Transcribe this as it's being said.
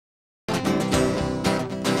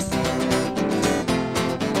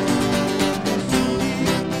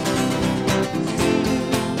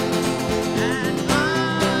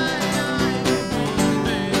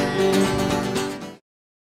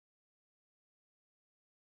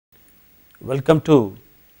Welcome to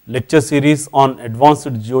lecture series on advanced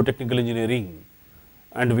geotechnical engineering,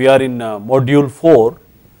 and we are in module 4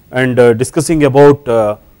 and discussing about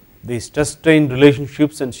the stress strain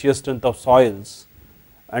relationships and shear strength of soils.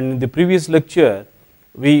 And in the previous lecture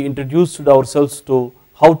we introduced ourselves to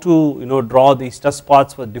how to draw the stress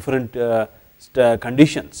paths for different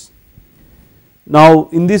conditions. Now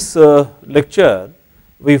in this lecture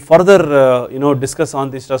we further discuss on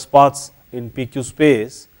the stress paths in PQ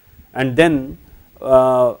space, and then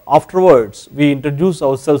afterwards we introduce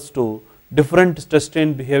ourselves to different stress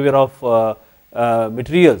strain behavior of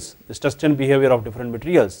materials, the stress strain behavior of different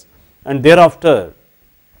materials, and thereafter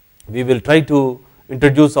we will try to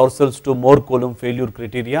introduce ourselves to more Coulomb failure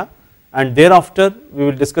criteria, and thereafter we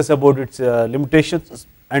will discuss about its limitations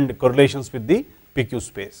and correlations with the PQ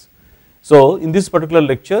space. So in this particular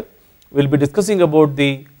lecture we will be discussing about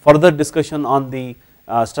the further discussion on the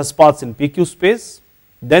stress paths in PQ space.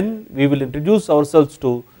 Then we will introduce ourselves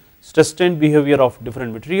to stress strain behavior of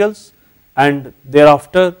different materials, and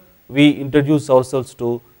thereafter we introduce ourselves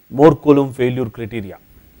to more Coulomb failure criteria.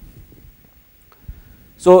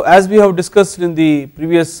 So as we have discussed in the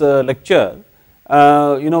previous lecture,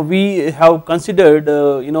 we have considered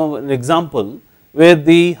an example where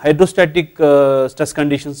the hydrostatic stress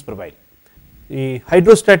conditions prevail. The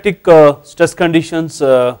hydrostatic stress conditions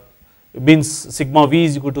means sigma V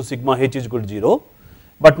is equal to sigma H is equal to 0.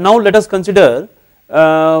 But now let us consider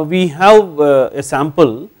we have a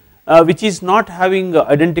sample which is not having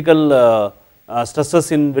identical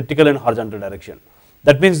stresses in vertical and horizontal direction.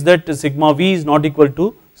 That means that sigma V is not equal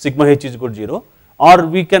to sigma H is equal to 0, or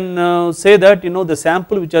we can say that the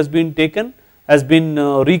sample which has been taken has been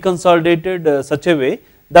reconsolidated such a way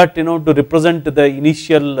that to represent the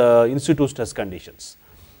initial in situ stress conditions.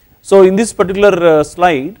 So in this particular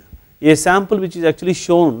slide, a sample which is actually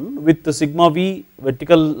shown with the sigma V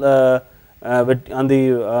vertical on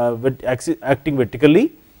the axis acting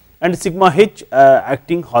vertically and sigma H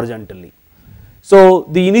acting horizontally. So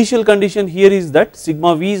the initial condition here is that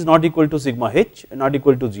sigma V is not equal to sigma H, not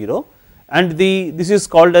equal to 0, and this is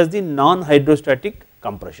called as the non-hydrostatic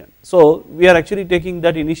compression. So we are actually taking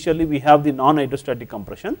that initially we have the non-hydrostatic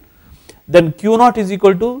compression, then Q naught is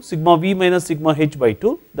equal to sigma V minus sigma H by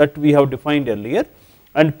 2 that we have defined earlier,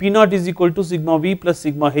 and P naught is equal to sigma V plus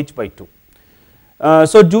sigma H by 2.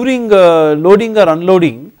 So during loading or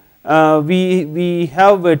unloading we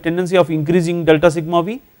have a tendency of increasing delta sigma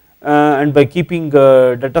V and by keeping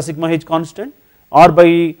delta sigma H constant, or by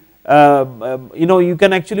you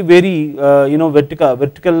can actually vary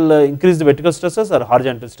vertical increase the vertical stresses or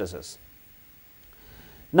horizontal stresses.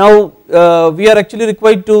 Now we are actually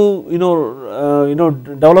required to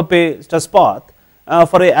develop a stress path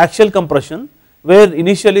for a axial compression where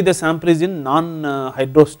initially the sample is in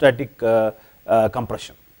non-hydrostatic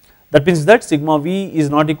compression. That means that sigma V is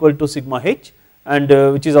not equal to sigma H, and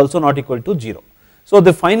which is also not equal to 0. So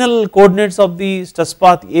the final coordinates of the stress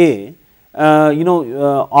path A are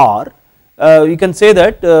you can say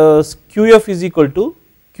that QF is equal to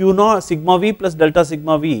Q naught sigma V plus delta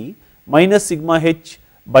sigma V minus sigma H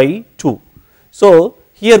by 2. So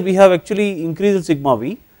here we have actually increased sigma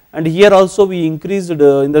V, and here also we increased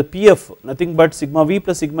in the PF nothing but sigma V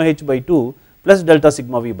plus sigma H by 2 plus delta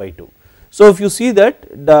sigma V by 2. So if you see that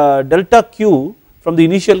the delta Q from the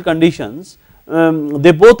initial conditions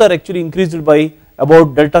they both are actually increased by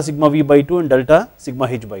about delta sigma V by 2 and delta sigma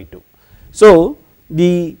H by 2. So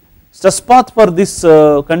the stress path for this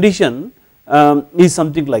condition is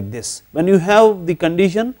something like this. When you have the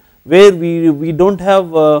condition where we do not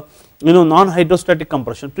have non-hydrostatic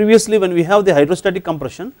compression, previously when we have the hydrostatic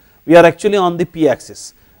compression we are actually on the P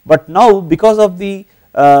axis, but now because of the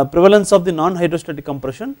prevalence of the non-hydrostatic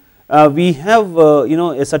compression we have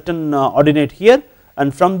a certain ordinate here,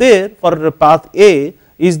 and from there for path A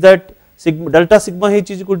is that delta sigma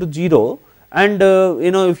H is equal to 0, and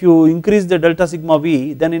if you increase the delta sigma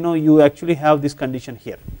V then you actually have this condition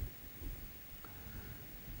here.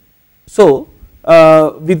 So here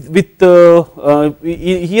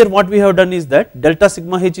what we have done is that delta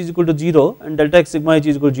sigma H is equal to 0 and delta sigma H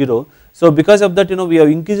is equal to 0. So because of that we have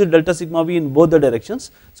increased delta sigma V in both the directions.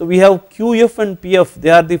 So we have QF and PF, they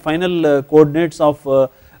are the final coordinates of the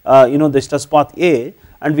stress path A,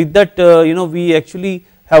 and with that we actually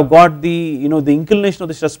have got the the inclination of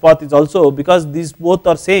the stress path is also, because these both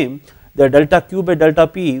are same, the delta Q by delta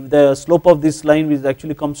P, the slope of this line which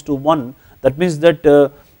actually comes to 1, that means that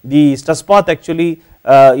the stress path actually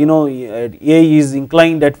A is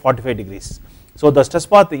inclined at 45 degrees. So the stress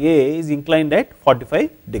path A is inclined at 45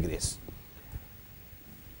 degrees.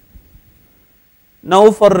 Now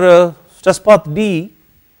for stress path D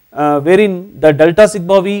wherein the delta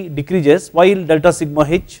sigma V decreases while delta sigma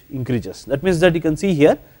H increases. That means that you can see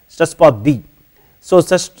here stress path D. So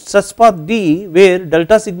stress path D where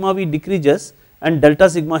delta sigma V decreases and delta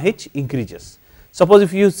sigma H increases. Suppose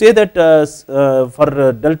if you say that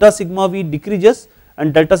for delta sigma V decreases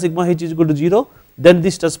and delta sigma H is equal to 0, then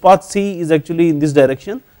this stress path C is actually in this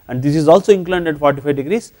direction and this is also inclined at 45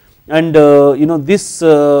 degrees, and this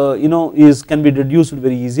can be reduced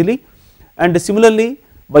very easily. And similarly,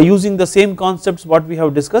 by using the same concepts what we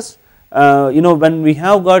have discussed, when we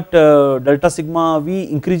have got delta sigma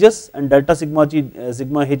V increases and delta sigma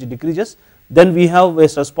H decreases, then we have a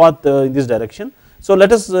stress path in this direction. So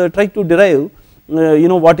let us try to derive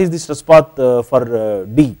what is the stress path for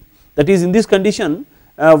D. That is, in this condition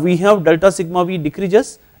we have delta sigma V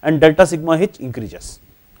decreases and delta sigma H increases.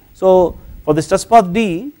 So for the stress path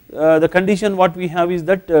D, the condition what we have is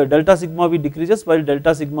that delta sigma V decreases while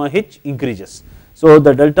delta sigma H increases. So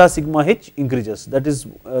the delta sigma H increases, that is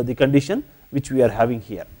the condition which we are having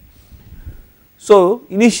here. So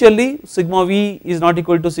initially sigma V is not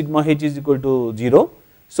equal to sigma H is equal to 0.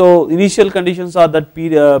 So initial conditions are that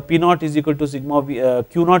P naught is equal to sigma V,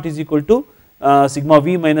 Q naught is equal to sigma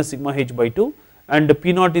V minus sigma H by 2, and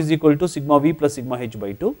P naught is equal to sigma V plus sigma H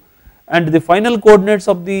by 2, and the final coordinates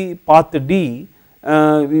of the path D,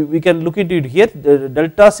 we can look into it here. The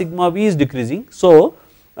delta sigma V is decreasing, so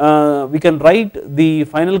we can write the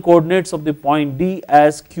final coordinates of the point D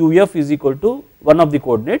as QF is equal to, one of the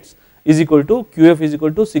coordinates is equal to QF is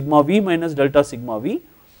equal to sigma V minus delta sigma V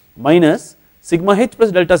minus sigma H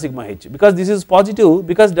plus delta sigma H, because this is positive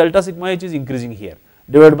because delta sigma H is increasing here,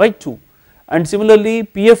 divided by 2, and similarly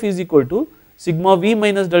PF is equal to sigma V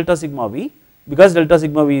minus delta sigma V because delta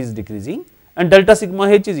sigma V is decreasing and delta sigma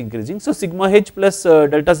H is increasing. So sigma H plus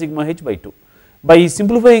delta sigma H by 2. By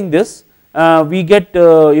simplifying this, we get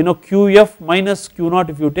QF minus Q naught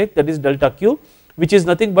if you take, that is delta Q, which is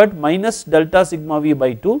nothing but minus delta sigma V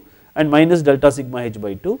by 2 and minus delta sigma H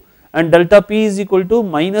by 2, and delta P is equal to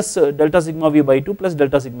minus delta sigma V by 2 plus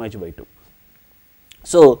delta sigma H by 2.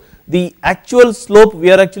 So the actual slope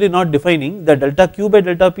we are actually not defining, the delta Q by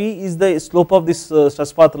delta P is the slope of this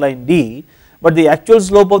stress path line D, but the actual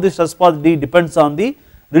slope of the stress path D depends on the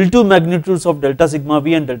relative magnitudes of delta sigma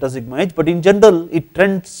V and delta sigma H, but in general it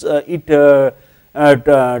trends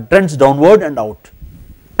downward and out.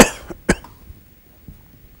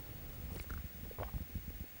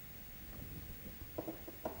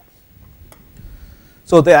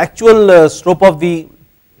 So the actual slope of the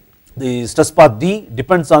stress path D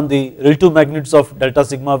depends on the relative magnitudes of delta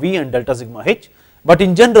sigma V and delta sigma H, but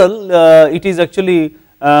in general it is actually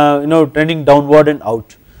trending downward and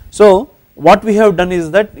out. So what we have done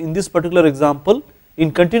is that in this particular example,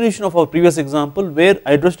 in continuation of our previous example where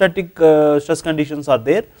hydrostatic stress conditions are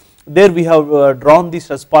there we have drawn the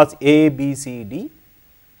stress paths A, B, C, D,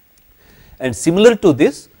 and similar to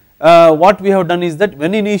this what we have done is that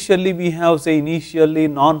when initially we have say initially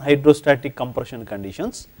non-hydrostatic compression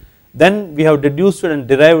conditions, then we have deduced and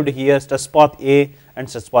derived here stress path A and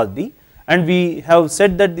stress path D, and we have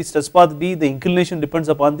said that the stress path D, the inclination depends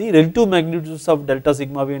upon the relative magnitudes of delta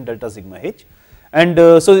sigma V and delta sigma H, and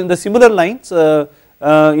so in the similar lines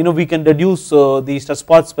we can deduce the stress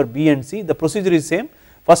paths for B and C. The procedure is same.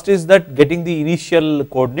 First is that getting the initial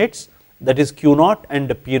coordinates, that is Q naught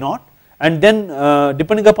and P naught, and then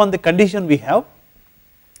depending upon the condition we have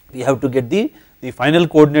to get the final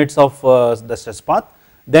coordinates of the stress path.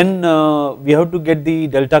 Then we have to get the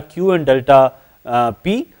delta Q and delta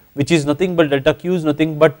P, which is nothing but delta Q is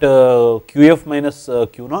nothing but QF minus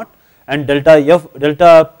Q naught, and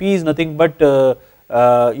delta P is nothing but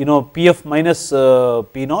PF minus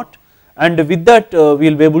P naught, and with that we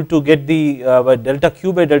will be able to get the delta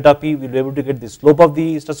Q by delta P, we will be able to get the slope of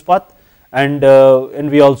the stress path, and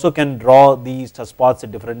we also can draw the stress paths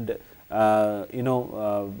at different on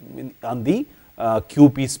the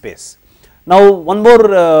QP space. Now one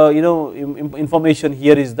more information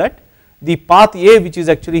here is that the path A, which is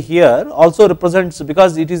actually here, also represents,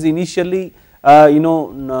 because it is initially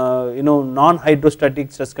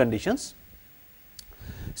non-hydrostatic stress conditions.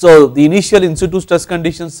 So the initial in situ stress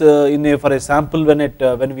conditions for a sample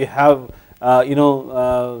when we have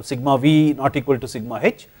sigma V not equal to sigma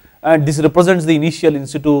H, and this represents the initial in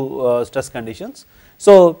situ stress conditions.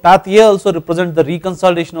 So path A also represents the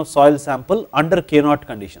reconsolidation of soil sample under K naught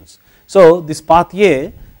conditions. So this path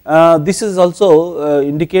A, this is also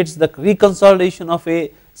indicates the reconsolidation of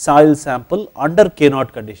a soil sample under K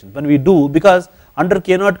naught condition. When we do, because under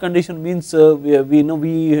K naught condition means we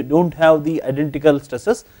do not have the identical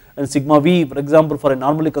stresses, and sigma V, for example, for a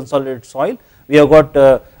normally consolidated soil we have got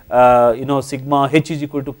sigma H is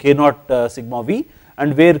equal to K naught sigma V,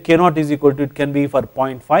 and where k naught is equal to, it can be for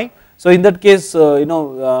 0.5. So in that case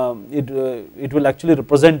it will actually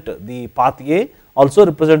represent the path A, also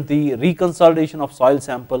represent the reconsolidation of soil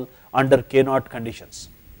sample under k naught conditions.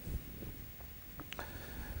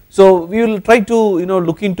 So we will try to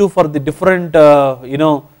look into for the different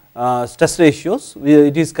stress ratios.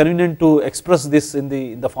 It is convenient to express this in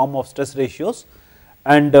the form of stress ratios,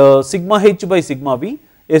 and sigma h by sigma v.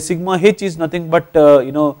 A sigma h is nothing but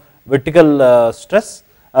vertical stress,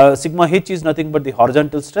 sigma h is nothing but the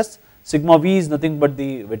horizontal stress, sigma v is nothing but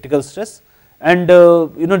the vertical stress, and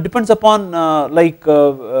depends upon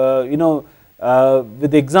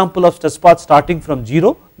with the example of stress path starting from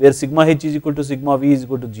 0, where sigma h is equal to sigma v is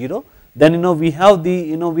equal to 0, then we have the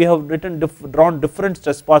we have drawn different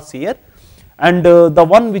stress paths here, and the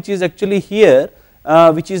one which is actually here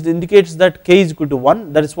which is indicates that k is equal to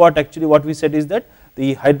 1, that is what actually what we said is that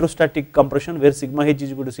the hydrostatic compression where sigma h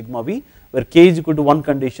is equal to sigma v, where k is equal to 1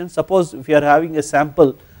 condition. Suppose if you are having a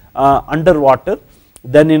sample underwater,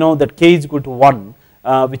 then that k is equal to 1,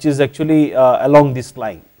 which is actually along this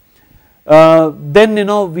line. Then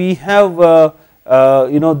we have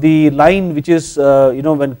the line which is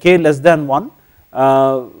when k less than 1,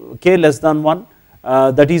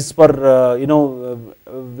 that is for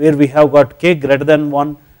where we have got k greater than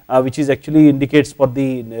 1, which is actually indicates for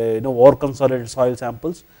the over consolidated soil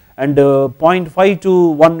samples, and 0.5 to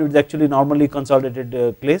 1 is actually normally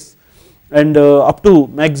consolidated clays, and up to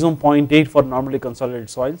maximum 0.8 for normally consolidated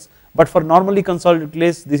soils. But for normally consolidated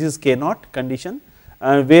clays, this is k naught condition,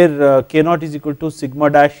 where k naught is equal to sigma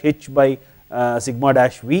dash h by sigma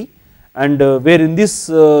dash v, and where in this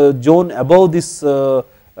zone above this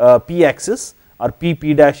p axis or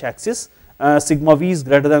p dash axis, sigma v is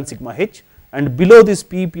greater than sigma h, and below this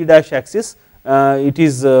p dash axis it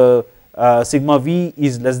is sigma v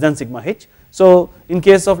is less than sigma h. So in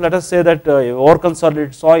case of, let us say that over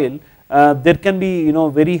consolidated soil, there can be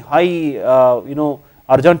very high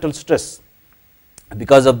horizontal stress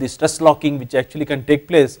because of the stress locking which actually can take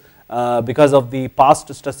place because of the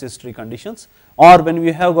past stress history conditions, or when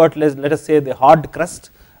we have got let us say the hard crust,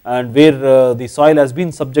 and where the soil has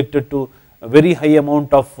been subjected to a very high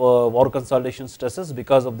amount of over consolidation stresses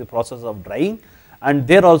because of the process of drying, and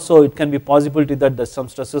there also it can be possibility that some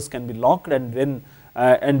stresses can be locked, and when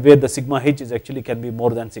and where the sigma h is actually can be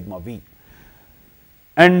more than sigma v.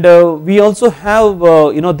 And we also have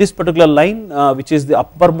this particular line which is the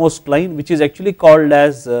uppermost line, which is actually called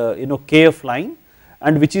as kf line,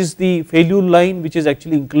 and which is the failure line which is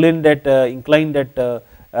actually inclined at a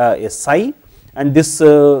psi, and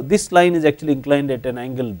this line is actually inclined at an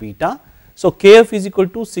angle beta. So kf is equal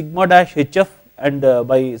to sigma dash hf and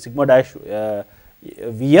by sigma dash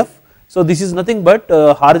vf. So this is nothing but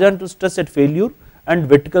horizontal stress at failure and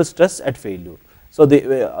vertical stress at failure. So the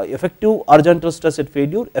effective horizontal stress at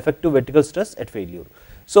failure, effective vertical stress at failure.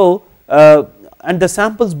 So and the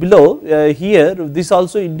samples below here, this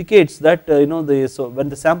also indicates that so when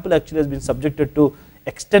the sample actually has been subjected to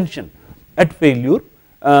extension at failure,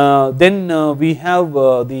 then we have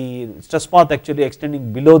the stress path actually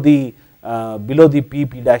extending below the p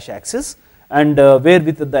dash axis, and where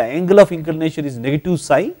with the angle of inclination is negative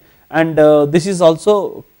psi, and this is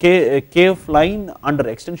also kf line under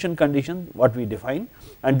extension condition what we define,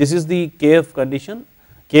 and this is the kf condition,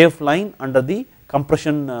 kf line under the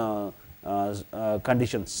compression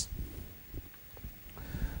conditions.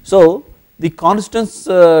 So the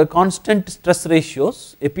constant stress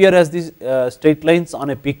ratios appear as these straight lines on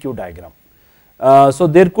a PQ diagram. So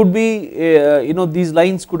there could be these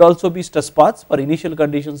lines could also be stress paths for initial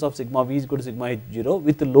conditions of sigma v is equal to sigma h 0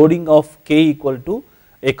 with loading of k equal to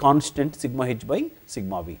a constant sigma h by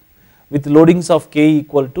sigma v, with loadings of k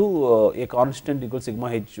equal to a constant equal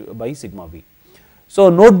sigma h by sigma v. So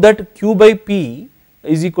note that q by p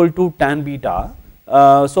is equal to tan beta.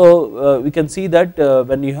 So we can see that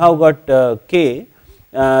when you have got k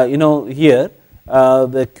here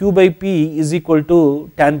the q by p is equal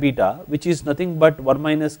to tan beta, which is nothing but 1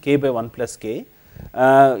 minus k by 1 plus k.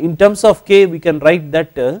 In terms of k we can write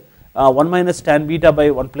that 1 minus tan beta by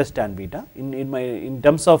 1 plus tan beta. In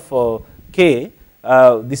terms of k,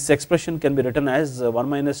 this expression can be written as 1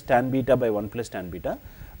 minus tan beta by 1 plus tan beta,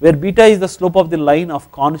 where beta is the slope of the line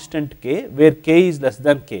of constant k, where k is less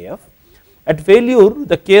than kf. At failure,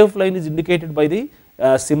 the kf line is indicated by the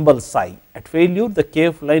symbol psi. At failure, the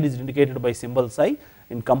kf line is indicated by symbol psi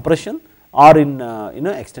in compression or in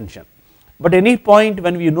extension. But any point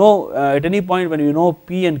when we know at any point when we know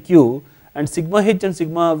p and q, and sigma h and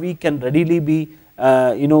sigma v can readily be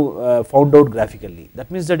found out graphically. That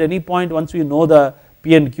means that any point once we know the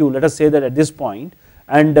p and q, let us say that at this point,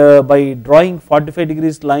 and by drawing 45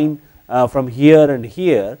 degrees line from here and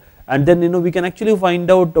here, and then we can actually find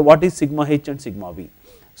out what is sigma h and sigma v.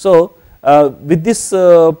 So with this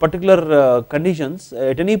particular conditions,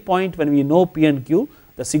 at any point when we know p and q,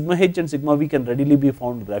 the sigma h and sigma v can readily be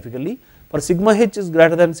found graphically. For sigma h is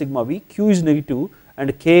greater than sigma v, q is negative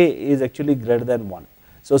and k is actually greater than 1.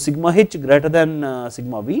 So sigma h greater than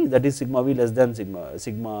sigma v, that is sigma v less than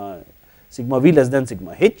sigma v less than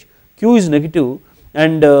sigma h, q is negative,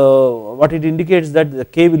 and what it indicates that the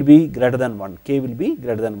k will be greater than 1, k will be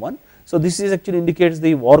greater than 1. So this is actually indicates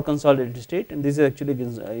the war consolidated state, and this is actually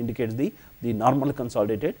indicates the normal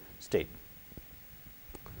consolidated state.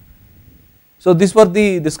 So this was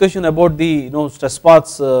the discussion about the stress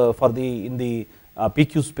paths for the in the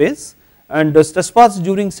PQ space, and stress paths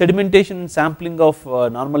during sedimentation and sampling of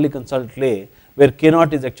normally consolidated clay, where k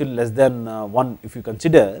naught is actually less than 1 if you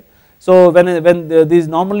consider. So when these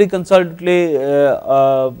normally consolidated clay,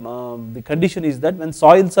 the condition is that when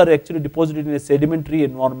soils are actually deposited in a sedimentary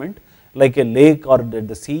environment like a lake or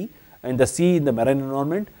the sea, in the marine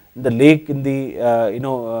environment, in the lake in the in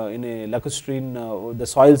a lacustrine, the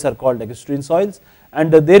soils are called lacustrine soils,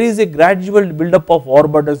 and there is a gradual buildup of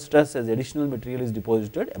overburden stress as additional material is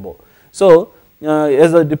deposited above. So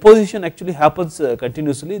as the deposition actually happens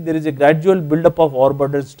continuously, there is a gradual buildup of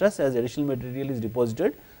overburden stress as additional material is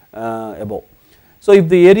deposited above. So if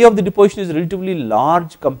the area of the deposition is relatively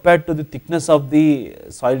large compared to the thickness of the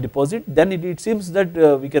soil deposit, then it seems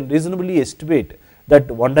that we can reasonably estimate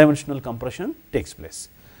that one dimensional compression takes place.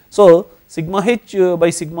 So sigma h by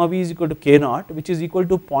sigma v is equal to k naught, which is equal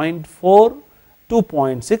to 0.4 to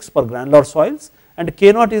 0.6 for granular soils, and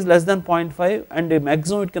k naught is less than 0.5, and a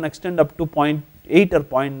maximum it can extend up to 0.8 or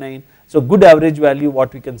 0.9. So good average value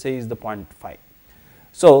what we can say is the 0.5.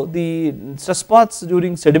 So the stress paths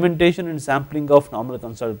during sedimentation and sampling of normal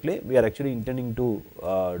consolidated clay we are actually intending to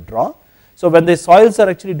draw. So when the soils are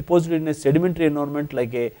actually deposited in a sedimentary environment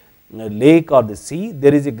like a lake or the sea,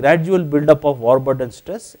 there is a gradual buildup of overburden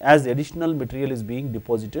stress as additional material is being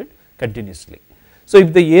deposited continuously. So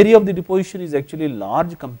if the area of the deposition is actually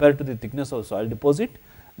large compared to the thickness of soil deposit,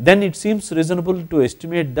 then it seems reasonable to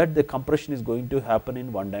estimate that the compression is going to happen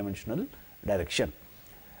in one dimensional direction.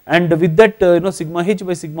 And with that sigma h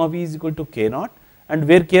by sigma v is equal to k naught, and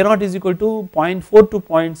where k naught is equal to 0.4 to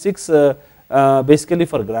 0.6 basically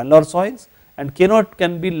for granular soils, and k naught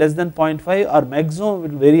can be less than 0.5 or maximum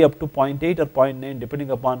will vary up to 0.8 or 0.9 depending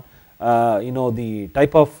upon the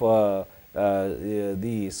type of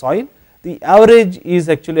the soil. The average is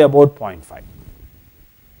actually about 0.5.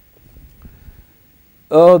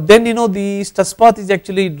 Then the stress path is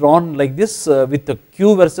actually drawn like this with the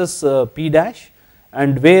q versus p dash,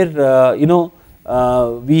 and where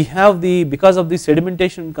we have the, because of the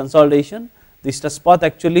sedimentation consolidation, the stress path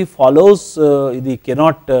actually follows the k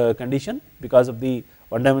naught condition because of the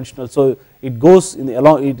one dimensional. So it goes in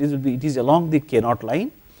along, it is along the k naught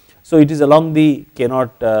line. So it is along the k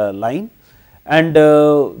naught line, and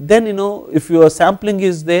then if your sampling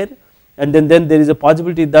is there, and then there is a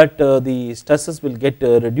possibility that the stresses will get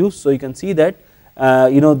reduced. So you can see that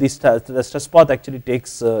the stress path actually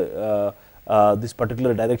takes this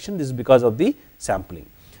particular direction. This is because of the sampling.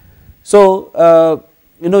 So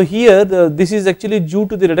here this is actually due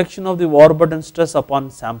to the reduction of the overburden stress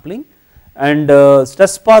upon sampling, and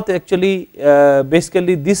stress path actually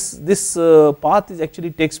basically this path is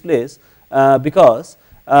actually takes place because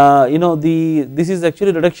this is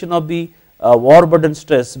actually reduction of the overburden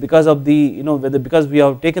stress because of the because we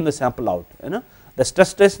have taken the sample out, the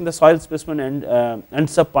stress test in the soil specimen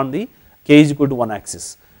ends up on the k is equal to 1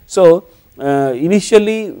 axis. So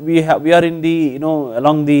initially we are in the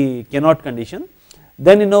along the k naught condition,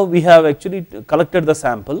 then we have actually collected the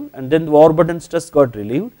sample, and then the overburden stress got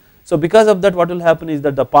relieved. So because of that what will happen is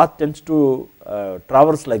that the path tends to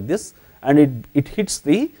traverse like this, and it hits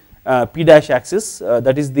the p dash axis,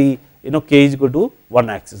 that is the k is equal to 1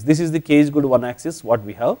 axis. This is the k is equal to 1 axis what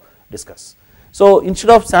we have discussed. So instead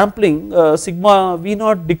of sampling, sigma v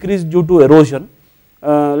naught decreased due to erosion.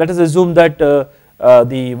 Let us assume that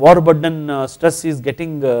the overburden stress is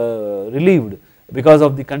getting relieved because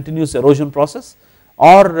of the continuous erosion process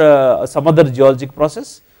or some other geologic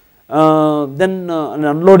process. Then an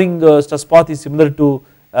unloading stress path is similar to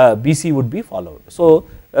BC would be followed. So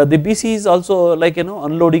the BC is also like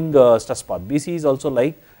unloading stress path. BC is also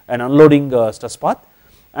like an unloading stress path,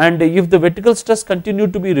 and if the vertical stress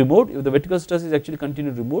continued to be removed, if the vertical stress is actually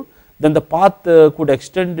continued removed, then the path could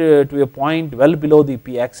extend to a point well below the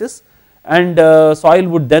p axis, and soil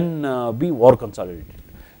would then be over consolidated.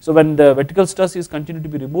 So when the vertical stress is continued to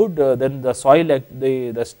be removed, then the soil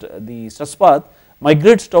the stress path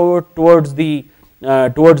migrates towards the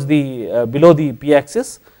below the p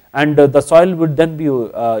axis, and the soil would then be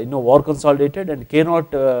over consolidated, and K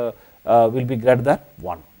naught will be greater than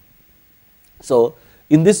 1. So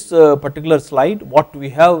in this particular slide, what we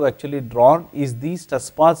have actually drawn is the stress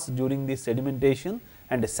paths during the sedimentation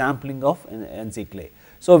and sampling of NC clay.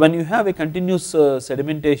 So when you have a continuous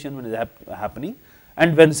sedimentation when it is happening,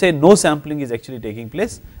 and when say no sampling is actually taking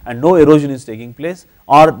place and no erosion is taking place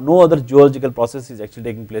or no other geological process is actually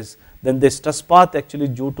taking place, then the stress path actually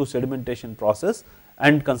due to sedimentation process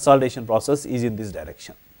and consolidation process is in this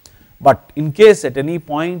direction. But in case at any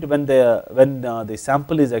point when the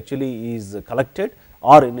sample is actually collected,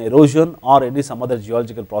 or in erosion or any some other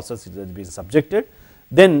geological process it has been subjected,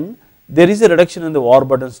 then there is a reduction in the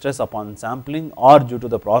overburden stress upon sampling or due to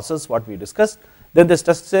the process what we discussed, then the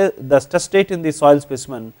stress state in the soil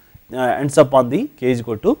specimen ends up on the K is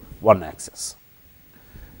equal to 1 axis.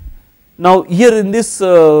 Now here in this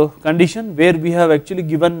condition where we have actually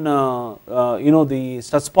given the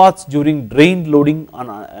stress paths during drained loading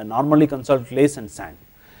on normally consolidated clays and sand.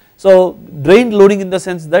 So drained loading in the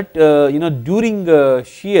sense that during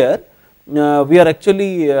shear we are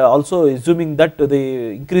actually also assuming that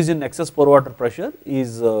the increase in excess pore water pressure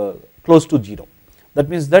is close to 0. That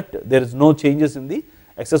means that there is no changes in the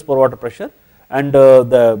excess pore water pressure, and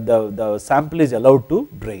the sample is allowed to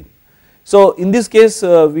drain. So in this case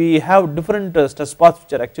we have different stress paths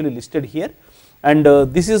which are actually listed here, and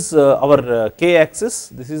this is our K axis,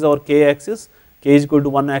 this is our K axis, K is equal to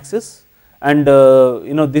 1 axis, and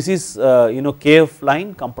this is Kf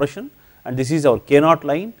line compression, and this is our K naught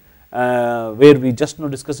line where we just now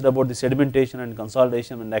discussed about the sedimentation and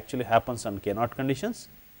consolidation when it actually happens on K naught conditions,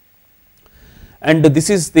 and this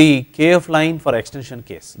is the Kf line for extension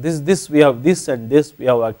case. This we have this and this we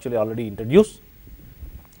have actually already introduced.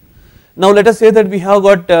 Now let us say that we have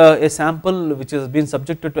got a sample which has been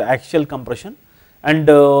subjected to axial compression, and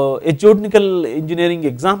a geotechnical engineering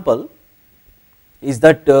example is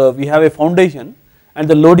that we have a foundation and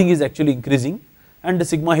the loading is actually increasing and the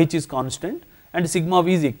sigma h is constant and sigma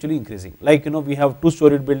v is actually increasing, like we have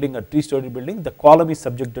 2-storied building or 3-storied building, the column is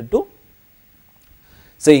subjected to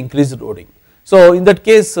say increased loading. So in that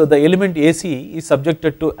case the element AC is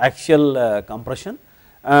subjected to axial compression,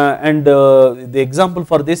 and the example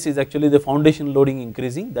for this is actually the foundation loading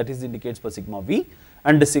increasing, that is indicates for sigma v,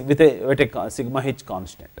 and with a sigma h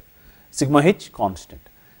constant.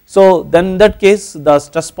 So then in that case the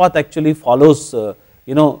stress path actually follows for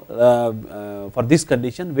this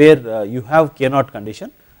condition where you have K naught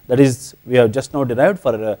condition, that is we have just now derived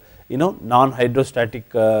for non hydrostatic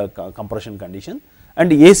compression condition,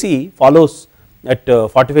 and AC follows at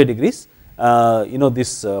 45 degrees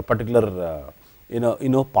this particular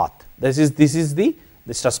path. This is the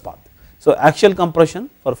stress path. So axial compression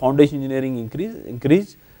for foundation engineering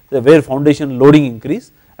increase where foundation loading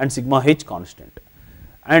increase and sigma h constant,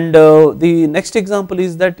 and the next example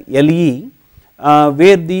is that LE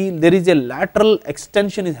where there is a lateral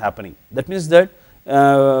extension is happening. That means that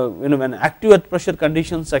when active earth pressure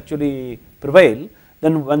conditions actually prevail,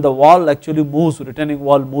 then when the wall actually moves, retaining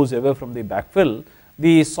wall moves away from the backfill,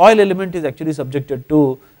 the soil element is actually subjected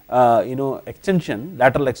to extension,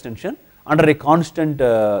 lateral extension under a constant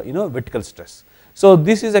vertical stress. So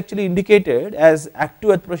this is actually indicated as active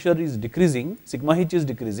earth pressure is decreasing, sigma h is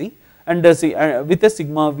decreasing, and with a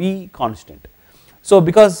sigma v constant. So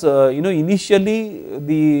because initially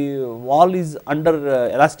the wall is under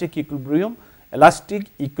elastic equilibrium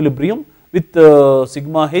with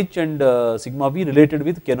sigma h and sigma v related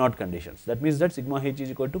with K naught conditions. That means that sigma h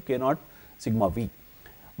is equal to K naught sigma v.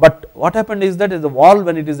 But what happened is that the wall,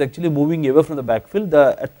 when it is actually moving away from the backfill,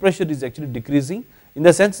 the earth pressure is actually decreasing, in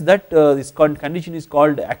the sense that this condition is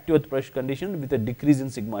called active earth pressure condition with a decrease in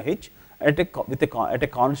sigma h at a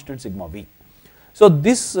constant sigma v. So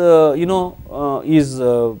this path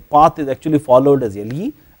is actually followed as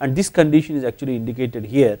LE, and this condition is actually indicated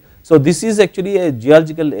here. So this is actually a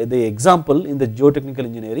geological example in the geotechnical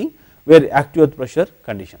engineering where active earth pressure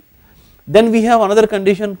condition. Then we have another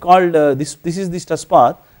condition called this is the stress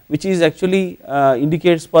path which is actually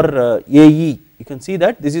indicates for AE. You can see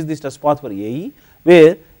that this is the stress path for AE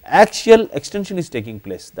where axial extension is taking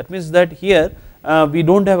place. That means that here we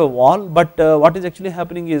do not have a wall, but what is actually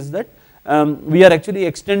happening is that we are actually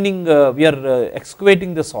extending, we are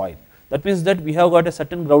excavating the soil. That means that we have got a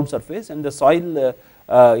certain ground surface and the soil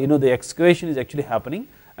the excavation is actually happening,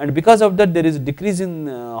 and because of that there is a decrease in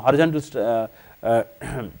horizontal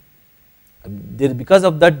because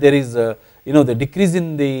of that there is the decrease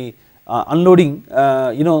in the unloading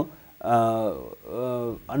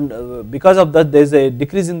because of that there is a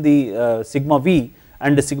decrease in the sigma v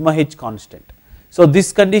and the sigma h constant. So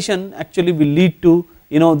this condition actually will lead to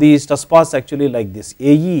the stress paths actually like this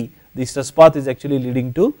AE, the stress path is actually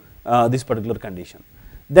leading to this particular condition.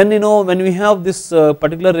 Then when we have this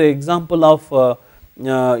particular example of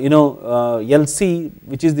LC,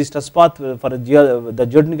 which is the stress path for the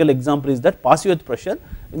geotechnical example is that passive earth pressure.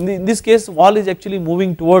 In this case, wall is actually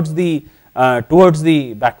moving towards the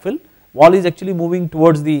backfill. Wall is actually moving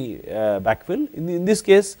towards the backfill. In this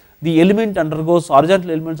case, the element undergoes,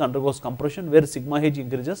 horizontal elements undergoes compression where sigma h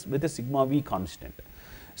increases with a sigma v constant.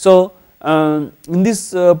 So in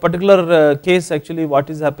this particular case, actually what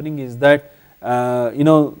is happening is that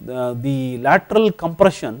the lateral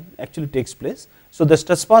compression actually takes place. So the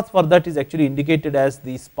stress path for that is actually indicated as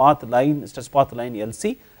the stress path line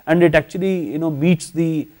LC, and it actually meets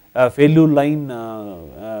the failure line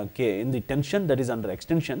in the tension, that is under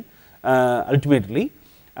extension ultimately,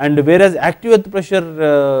 and whereas active earth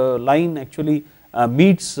pressure line actually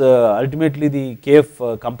meets ultimately the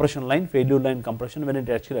KF compression line, failure line compression, when it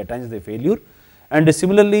actually attains the failure, and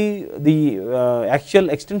similarly the axial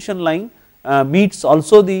extension line meets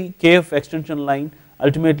also the KF extension line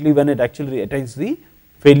ultimately when it actually attains the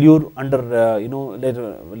failure under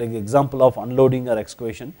later, like example of unloading or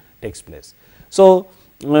excavation takes place. So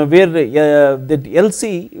where that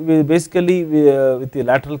LC will basically with the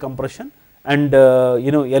lateral compression and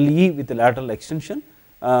LE with the lateral extension,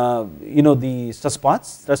 the stress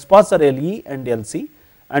paths are LE and LC,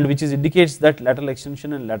 and which is indicates that lateral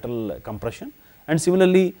extension and lateral compression, and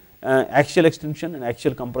similarly axial extension and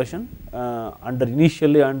axial compression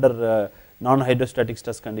initially under non-hydrostatic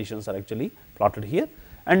stress conditions are actually plotted here.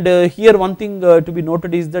 And here one thing to be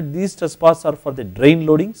noted is that these stress paths are for the drain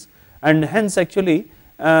loadings, and hence actually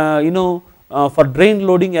for drain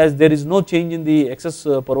loading, as there is no change in the excess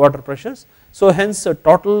pore water pressures, so hence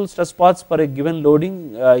total stress paths for a given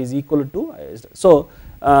loading is equal to, so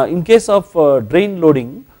in case of drain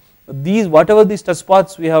loading, these whatever the stress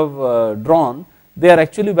paths we have drawn, they are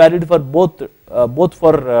actually valid for both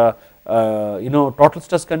for total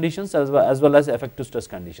stress conditions as well as effective stress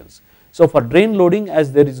conditions. So for drain loading,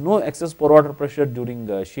 as there is no excess pore water pressure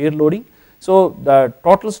during shear loading, so the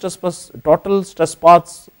total stress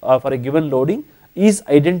paths for a given loading is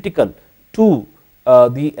identical to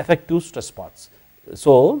the effective stress paths.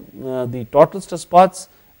 So the total stress paths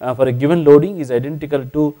for a given loading is identical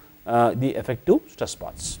to the effective stress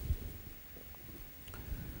paths.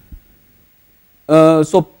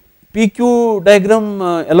 So PQ diagram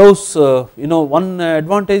allows one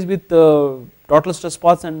advantage with total stress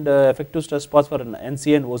paths and effective stress paths for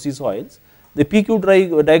NC and OC soils. The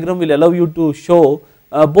PQ diagram will allow you to show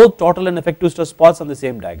both total and effective stress paths on the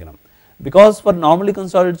same diagram, because for normally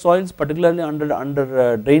consolidated soils, particularly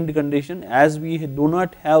under drained condition, as we do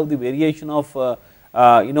not have the variation of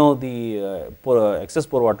the excess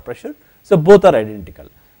pore water pressure, so both are identical.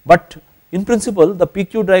 But in principle, the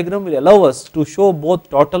PQ diagram will allow us to show both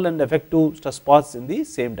total and effective stress paths in the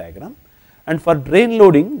same diagram. And for drain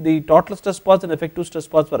loading, the total stress paths and effective stress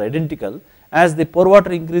paths were identical, as the pore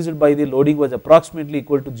water increased by the loading was approximately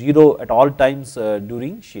equal to 0 at all times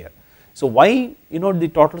during shear. So why the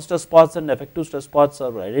total stress paths and effective stress paths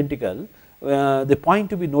are identical? The point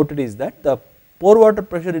to be noted is that the pore water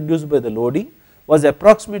pressure induced by the loading was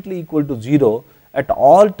approximately equal to 0 at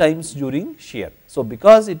all times during shear. So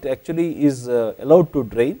because it actually is allowed to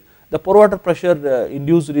drain, the pore water pressure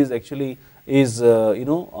induced is actually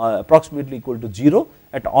approximately equal to 0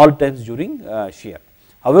 at all times during shear.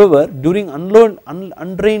 However, during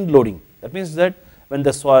undrained loading, that means that when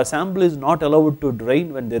the sample is not allowed to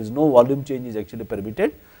drain, when there is no volume change is actually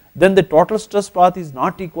permitted, then the total stress path is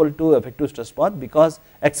not equal to effective stress path, because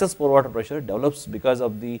excess pore water pressure develops because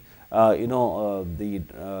of the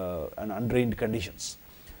undrained conditions.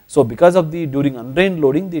 So because of the during undrained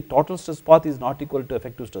loading, the total stress path is not equal to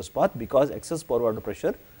effective stress path, because excess pore water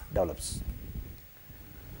pressure develops.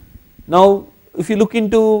 Now if you look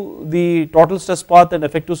into the total stress path and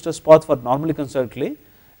effective stress path for normally consolidated clay,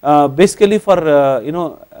 basically for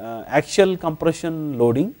axial compression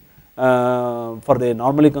loading for the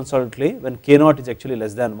normally consolidated clay, when K0 is actually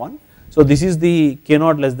less than 1. So this is the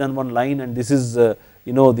K0 less than 1 line, and this is the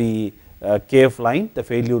KF line, the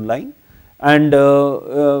failure line. And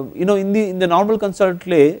in the normal consolidated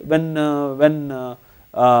clay, when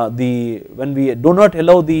we do not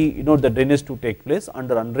allow the drainage to take place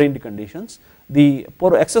under undrained conditions, the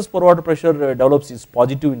excess pore water pressure develops is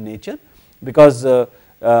positive in nature, because there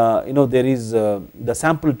is the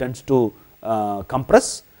sample tends to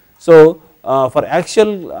compress. So for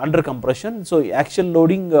axial under compression, so axial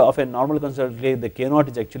loading of a normal consolidated clay, the K0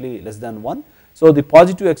 is actually less than 1. So the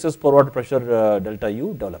positive excess pore water pressure delta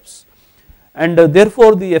U develops. and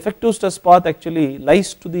therefore the effective stress path actually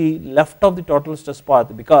lies to the left of the total stress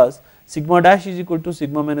path, because sigma dash is equal to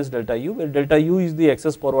sigma minus delta u, where delta u is the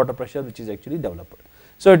excess pore water pressure which is actually developed.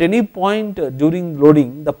 So at any point during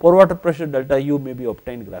loading, the pore water pressure delta u may be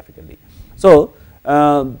obtained graphically. So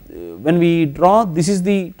when we draw, this is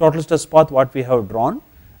the total stress path what we have drawn,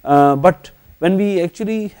 but when we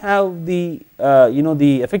actually have the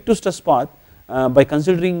the effective stress path by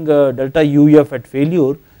considering delta uf at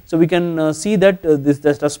failure, so we can see that the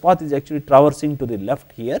stress path is actually traversing to the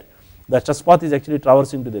left here. The stress path is actually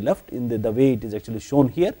traversing to the left in the way it is actually shown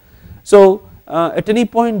here. So at any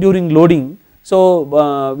point during loading,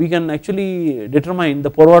 so we can actually determine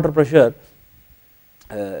the pore water pressure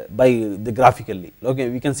by the graphically. Okay,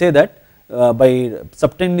 we can say that by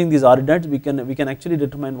subtending these ordinates we can actually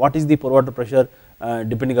determine what is the pore water pressure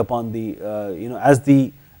depending upon the as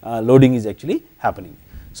the loading is actually happening.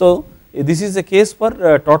 So this is a case for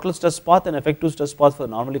total stress path and effective stress path for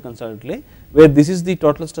normally consolidated clay, where this is the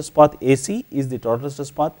total stress path AC is the total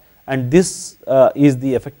stress path, and this is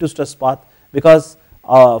the effective stress path, because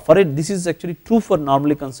for it this is actually true for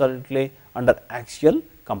normally consolidated clay under axial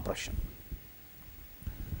compression.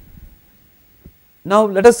 Now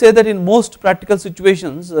let us say that in most practical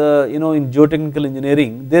situations in geotechnical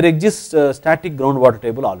engineering there exists static groundwater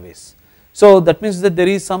table always. So that means that there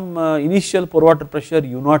is some initial pore water pressure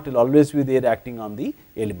u0 will always be there acting on the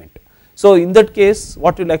element. So in that case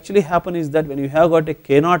what will actually happen is that when you have got a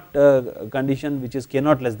k0 condition which is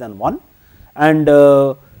k0 less than 1, and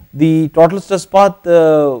the total stress path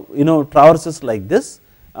traverses like this,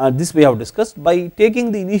 this we have discussed. By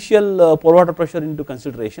taking the initial pore water pressure into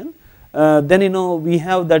consideration, then we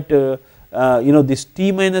have that this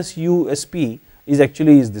T minus u sp is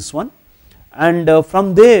actually this one, and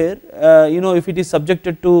from there if it is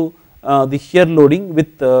subjected to the shear loading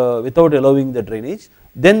without allowing the drainage,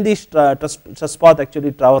 then the stress path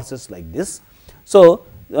actually traverses like this. So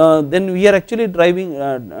then we are actually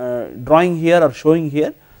drawing here or showing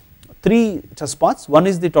here three stress paths. One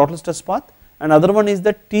is the total stress path, and other one is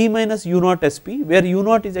the T minus u0 sp, where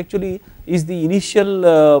u0 is actually is the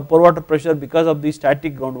initial pore water pressure because of the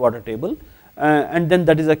static groundwater table, and then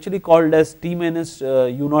that is actually called as T minus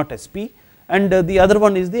u0 sp, and the other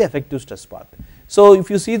one is the effective stress path. So if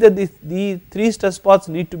you see that the three stress paths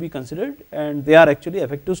need to be considered, and they are actually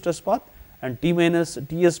effective stress path and T minus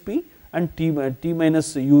TSP and T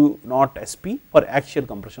minus u0 sp for axial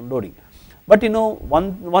compression loading. But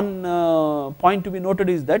one point to be noted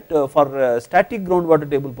is that for static groundwater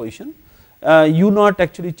table position, u0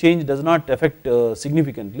 actually change does not affect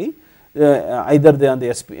significantly either on the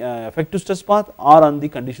effective stress path or on the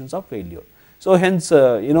conditions of failure. So hence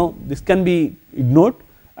this can be ignored,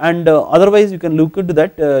 and otherwise you can look into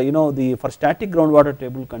that for static groundwater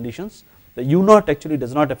table conditions, the u0 actually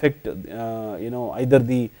does not affect either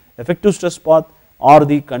the effective stress path or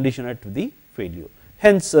the condition at the failure.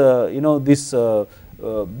 Hence this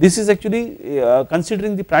is actually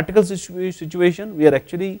considering the practical situation, we are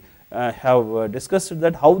actually have discussed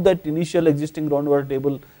that how that initial existing groundwater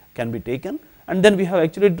table can be taken, and then we have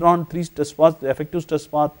actually drawn three stress paths, the effective stress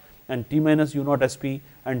path and T minus u0 sp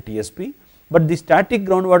and TSP. But the static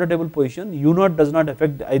groundwater table position, u0 does not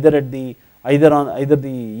affect either at the either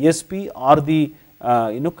the ESP or the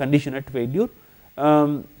condition at failure.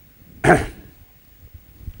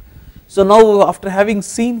 So now after having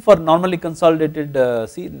seen for normally consolidated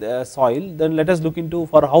soil, then let us look into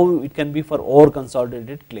for how it can be for over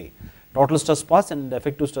consolidated clay. Total stress paths and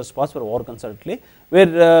effective stress paths for over consolidated clay,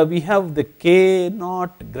 where we have the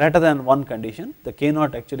k0 greater than 1 condition, the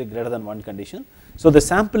k0 actually greater than 1 condition. So the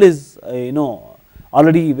sample is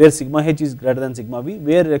already where sigma h is greater than sigma b,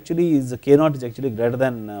 where actually is the k0 is actually greater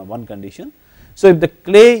than 1 condition. So if the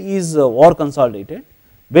clay is over consolidated,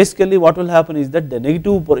 basically what will happen is that the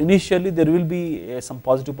negative initially there will be some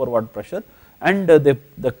positive pore water pressure, and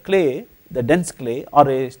the clay, the dense clay or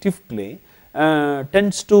a stiff clay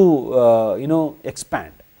tends to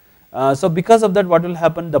expand. So because of that what will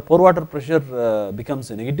happen, the pore water pressure becomes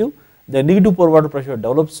negative, the negative pore water pressure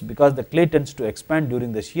develops because the clay tends to expand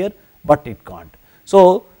during the shear, but it can't.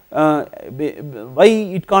 So why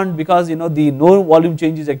it can't? Because the no volume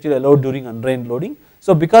change is actually allowed during undrained loading.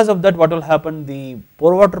 So because of that what will happen, the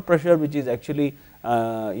pore water pressure which is actually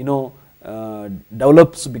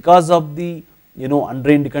develops because of the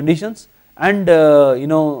undrained conditions, and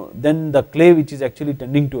then the clay which is actually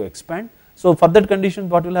tending to expand. So for that condition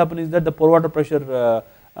what will happen is that the pore water pressure, the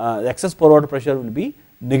excess pore water pressure will be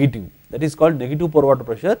negative, that is called negative pore water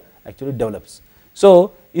pressure actually develops.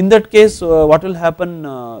 So in that case what will happen,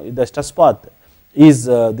 the stress path is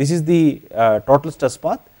this is the total stress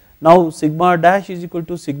path, Now sigma dash is equal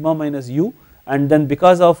to sigma minus u, and then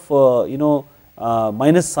because of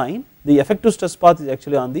minus sign, the effective stress path is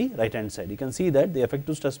actually on the right hand side. You can see that the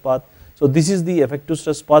effective stress path. So this is the effective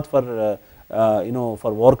stress path for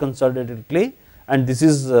for over consolidated clay, and this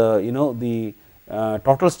is the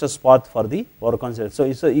total stress path for the over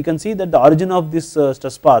consolidated. So you can see that the origin of this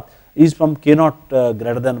stress path is from k naught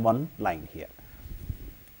greater than 1 line here.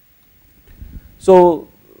 So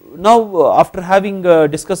now after having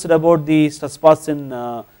discussed about the stress paths in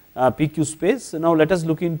PQ space, now let us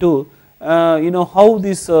look into how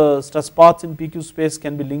these stress paths in PQ space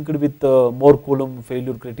can be linked with Mohr Coulomb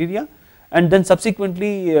failure criteria, and then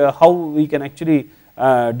subsequently how we can actually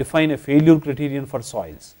define a failure criterion for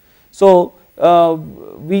soils. So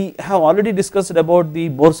we have already discussed about the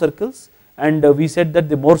Mohr circles, and we said that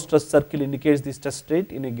the Mohr stress circle indicates the stress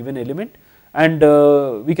state in a given element, and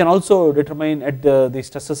we can also determine at the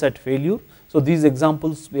stresses at failure. So these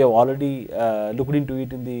examples we have already looked into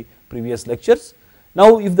it in the previous lectures.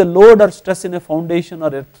 Now if the load or stress in a foundation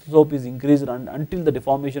or earth slope is increased until the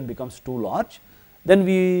deformation becomes too large, then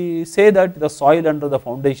we say that the soil under the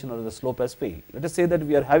foundation or the slope has failed. Let us say that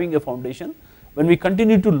we are having a foundation, when we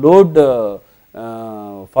continue to load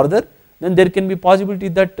further, then there can be possibility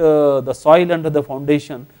that the soil under the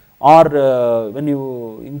foundation, or when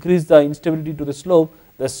you increase the instability to the slope,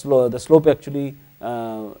 the slope actually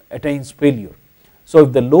attains failure. So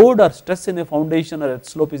if the load or stress in a foundation or earth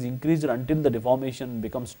slope is increased until the deformation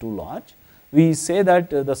becomes too large, we say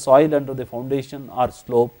that the soil under the foundation or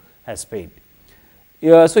slope has failed.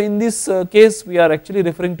 So in this case we are actually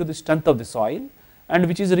referring to the strength of the soil, and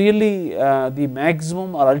which is really the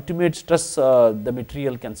maximum or ultimate stress the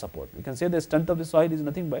material can support. We can say the strength of the soil is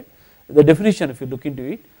nothing but the definition, if you look into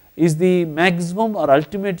it, is the maximum or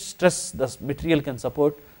ultimate stress the material can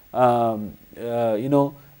support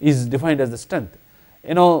is defined as the strength.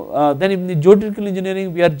 Then in the geotechnical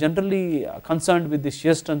engineering we are generally concerned with the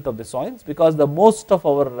shear strength of the soils, because the most of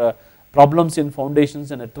our problems in foundations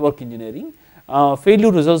and earthwork engineering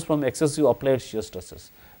failure results from excessive applied shear stresses.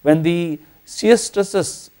 When the shear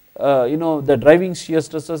stresses the driving shear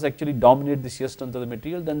stresses actually dominate the shear strength of the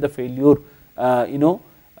material, then the failure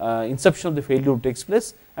inception of the failure takes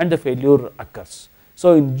place and the failure occurs.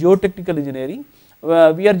 So in geotechnical engineering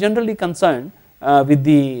we are generally concerned with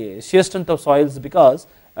the shear strength of soils, because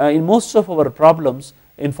in most of our problems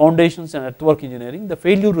in foundations and earthwork engineering the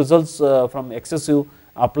failure results from excessive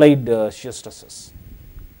applied shear stresses.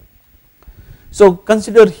 So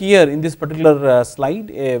consider here in this particular slide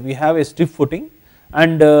we have a stiff footing,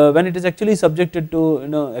 and when it is actually subjected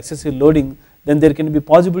to excessive loading, then there can be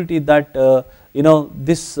possibility that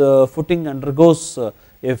this footing undergoes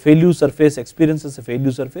a failure surface, experiences a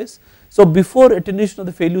failure surface. So before attenuation of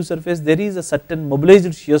the failure surface there is a certain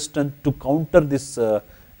mobilized shear strength to counter this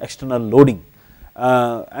external loading,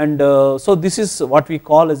 and so this is what we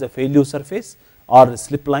call as a failure surface or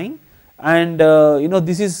slip line, and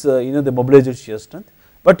this is the mobilized shear strength.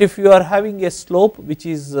 But if you are having a slope which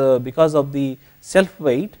is because of the self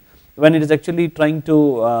weight, when it is actually trying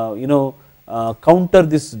to counter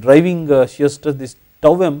this driving shear stress, this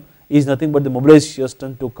tau m is nothing but the mobilized shear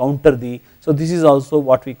strength to counter the, so this is also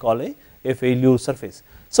what we call a failure surface.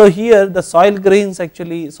 So here the soil grains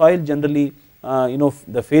actually, soil generally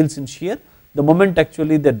the fails in shear, the moment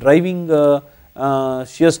actually the driving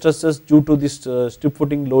shear stresses due to this stiff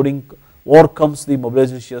footing loading overcomes the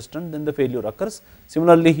mobilized shear strength, then the failure occurs.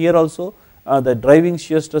 Similarly here also the driving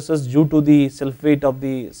shear stresses due to the self weight of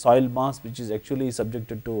the soil mass, which is actually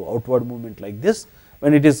subjected to outward movement like this,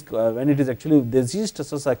 when it is actually these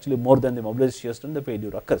stresses actually more than the mobilized shear strength, the failure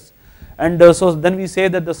occurs. And so then we say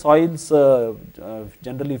that the soils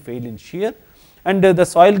generally fail in shear, and the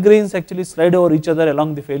soil grains actually slide over each other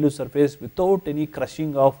along the failure surface without any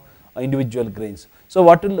crushing of individual grains. So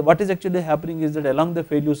what is actually happening is that along the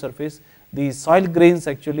failure surface the soil grains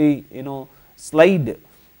actually slide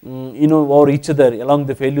over each other along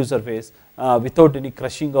the failure surface without any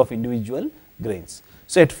crushing of individual grains.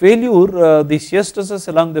 So at failure the shear stresses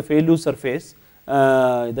along the failure surface,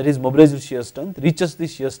 that is mobilized shear strength, reaches the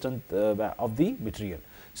shear strength of the material.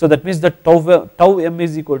 So that means that tau m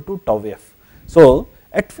is equal to tau f. So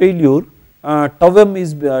at failure tau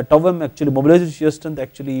m actually mobilized shear strength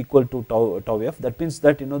actually equal to tau f, that means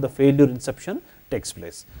that the failure inception takes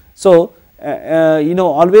place. So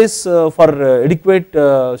always for adequate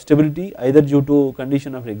stability, either due to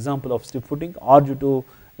condition of example of stiff footing or due to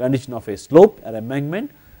condition of a slope or embankment,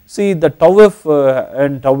 see the tau f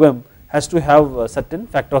and tau m has to have a certain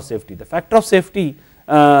factor of safety. The factor of safety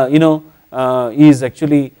is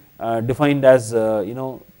actually defined as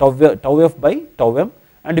tau f by tau m,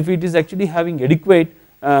 and if it is actually having adequate,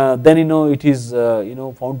 then it is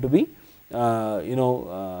found to be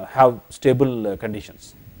have stable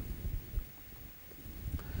conditions.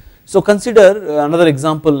 So consider another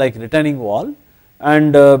example like retaining wall,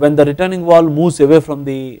 and when the retaining wall moves away from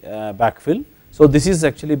the backfill. So this is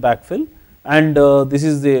actually backfill, and this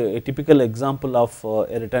is a typical example of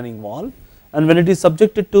a retaining wall, and when it is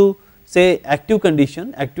subjected to say active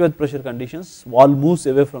condition, active earth pressure conditions, wall moves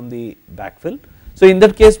away from the backfill. So in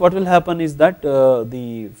that case what will happen is that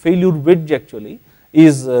the failure wedge actually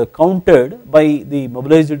is countered by the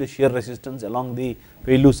mobilized shear resistance along the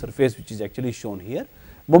failure surface, which is actually shown here.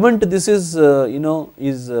 Moment this is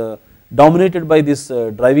dominated by this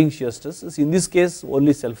driving shear stresses. In this case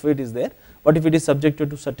only self weight is there, but if it is subjected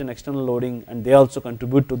to certain external loading and they also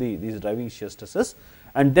contribute to these driving shear stresses,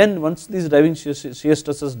 and then once these driving shear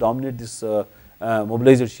stresses dominate this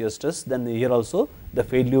mobilized shear stress, then here also the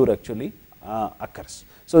failure actually occurs.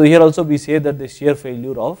 So here also we say that the shear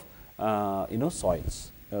failure of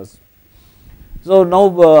soils. Yes. So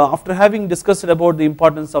now after having discussed about the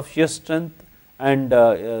importance of shear strength and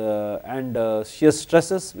shear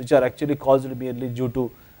stresses which are actually caused merely due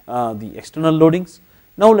to the external loadings,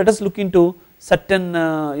 now let us look into certain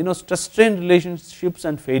stress strain relationships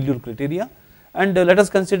and failure criteria, and let us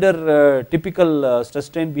consider typical stress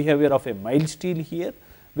strain behavior of a mild steel here,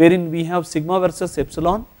 wherein we have sigma versus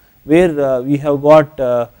epsilon, where we have got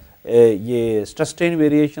a stress strain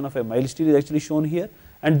variation of a mild steel is actually shown here,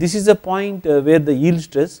 and this is a point where the yield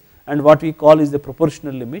stress and what we call is the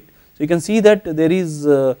proportional limit. So you can see that there is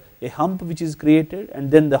a hump which is created,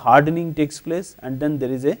 and then the hardening takes place, and then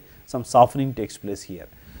there is some softening takes place here.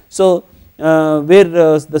 So where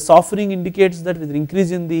the softening indicates that with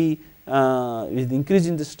increase in the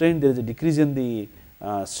strain there is a decrease in the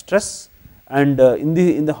stress, and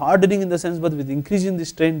in the hardening in the sense, but with increase in the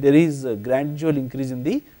strain there is a gradual increase in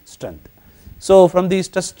the strength. So from the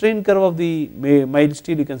stress strain curve of the mild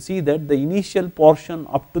steel you can see that the initial portion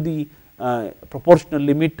up to the proportional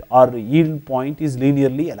limit or yield point is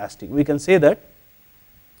linearly elastic. We can say that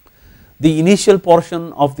the initial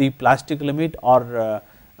portion of the plastic limit or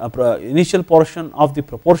initial portion of the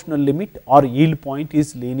proportional limit or yield point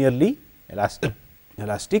is linearly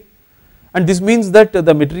elastic, and this means that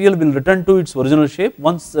the material will return to its original shape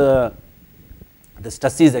once the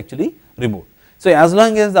stress is actually removed. So as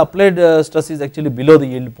long as the applied stress is actually below the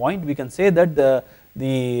yield point, we can say that the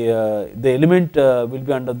element will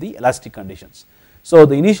be under the elastic conditions. So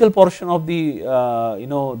the initial portion of the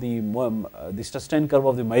the stress strain curve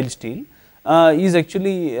of the mild steel is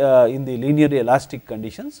actually in the linearly elastic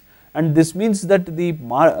conditions, and this means that the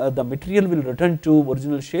material will return to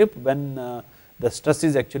original shape when the stress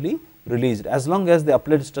is actually released, as long as the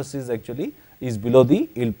applied stress is actually below the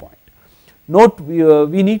yield point. Note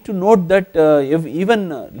we need to note that if even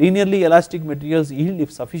linearly elastic materials yield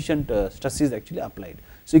if sufficient stress is actually applied.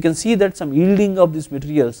 So you can see that some yielding of these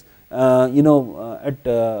materials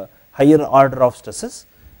at higher order of stresses,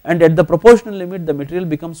 and at the proportional limit the material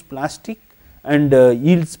becomes plastic and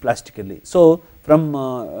yields plastically. So from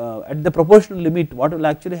at the proportional limit what will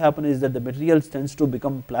actually happen is that the material tends to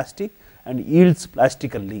become plastic and yields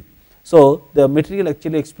plastically. So the material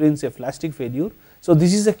actually experiences a plastic failure. So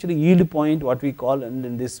this is actually yield point what we call, and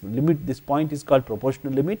in this limit, this point is called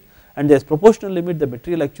proportional limit, and as proportional limit the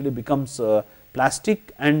material actually becomes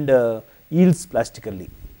plastic and yields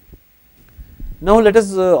plastically. Now let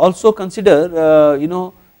us also consider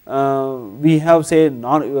we have say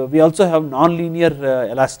we also have non-linear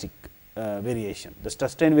elastic variation. The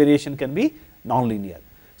stress strain variation can be non-linear.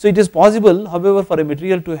 So it is possible however for a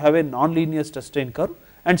material to have a non-linear stress strain curve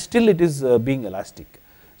and still it is being elastic.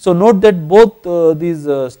 So note that both these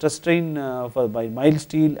stress strain by mild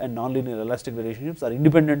steel and non-linear elastic relationships are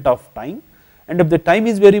independent of time, and if the time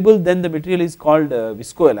is variable then the material is called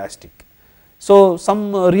viscoelastic. So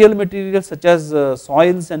some real materials such as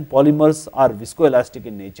soils and polymers are viscoelastic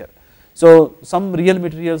in nature. So some real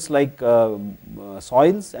materials like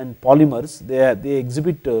soils and polymers they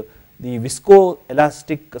exhibit the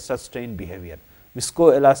viscoelastic stress strain behavior,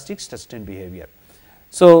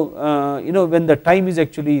 So when the time is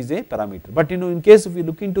actually is a parameter, but in case if we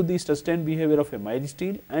look into the stress strain behavior of a mild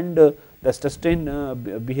steel and the stress strain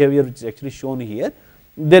behavior which is actually shown here,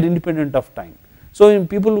 they are independent of time. So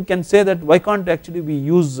people who can say that why can't actually we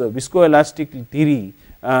use viscoelastic theory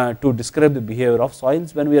to describe the behavior of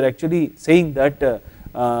soils, when we are actually saying that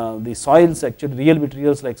the soils actually real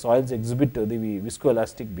materials like soils exhibit the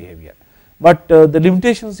viscoelastic behavior, but the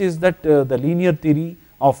limitations is that the linear theory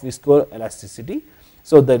of viscoelasticity.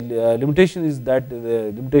 So the limitation is that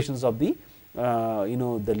the limitations of the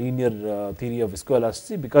the linear theory of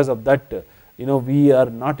viscoelasticity, because of that we are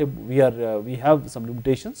not we have some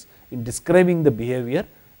limitations in describing the behavior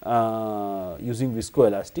using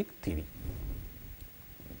viscoelastic theory.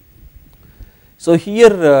 So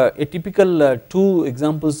here a typical two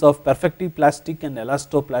examples of perfectly plastic and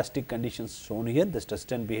elastoplastic conditions shown here, the stress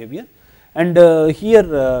strain behavior, and here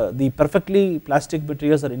the perfectly plastic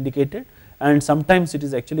materials are indicated, and sometimes it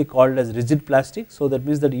is actually called as rigid plastic. So that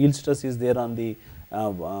means that yield stress is there on the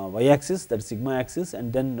y axis, that is sigma axis,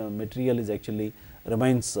 and then material is actually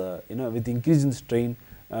remains with increase in strain,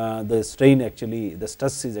 the strain actually, the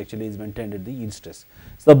stress is actually is maintained at the yield stress.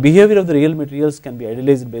 So the behavior of the real materials can be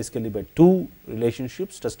idealized basically by two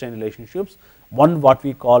relationships, stress strain relationships, one what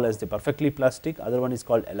we call as the perfectly plastic, other one is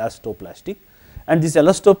called elastoplastic, and this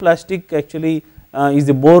elastoplastic actually is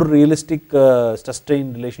the more realistic stress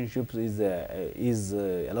strain relationship is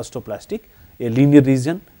elastoplastic, a linear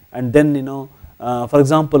region, and then for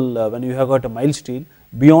example when you have got a mild steel,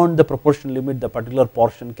 beyond the proportion limit the particular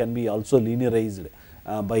portion can be also linearized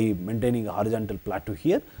by maintaining a horizontal plateau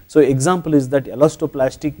here. So example is that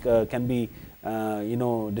elastoplastic can be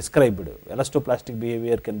described, elastoplastic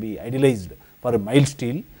behavior can be idealized for a mild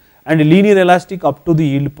steel, and linear elastic up to the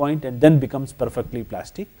yield point and then becomes perfectly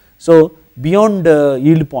plastic. So beyond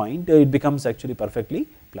yield point it becomes actually perfectly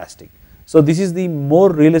plastic. So this is the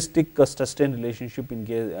more realistic stress strain relationship in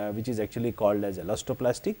case which is actually called as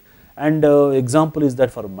elastoplastic, and example is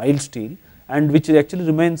that for mild steel, and which actually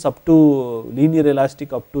remains up to linear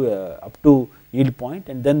elastic up to yield point,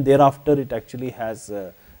 and then thereafter it actually has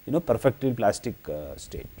perfectly plastic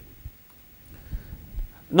state.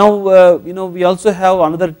 Now we also have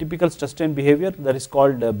another typical stress strain behavior that is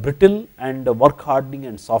called brittle and work hardening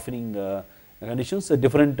and softening conditions.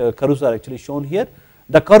 Different curves are actually shown here.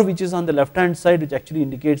 The curve which is on the left hand side, which actually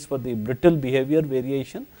indicates for the brittle behavior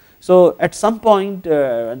variation. So at some point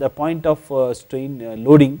at the point of strain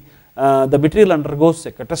loading, the material undergoes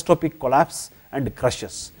a catastrophic collapse and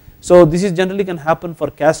crushes. So this is generally can happen for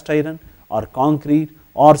cast iron or concrete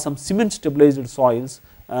or some cement stabilized soils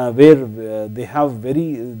where they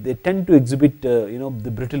tend to exhibit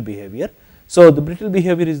the brittle behavior. So the brittle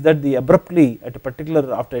behavior is that the abruptly at a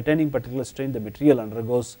particular, after attaining particular strain, the material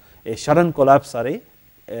undergoes a sudden collapse or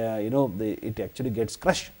it actually gets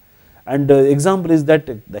crushed. And example is that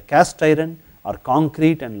the cast iron or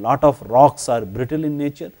concrete and lot of rocks are brittle in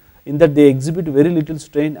nature, in that they exhibit very little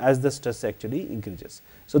strain as the stress actually increases.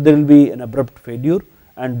 So there will be an abrupt failure,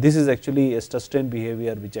 and this is actually a stress strain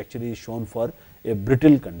behavior which actually is shown for a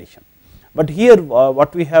brittle condition. But here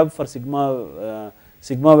what we have for sigma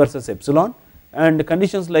versus epsilon and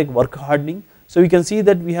conditions like work hardening. So we can see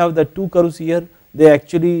that we have the two curves here, they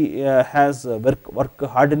actually has work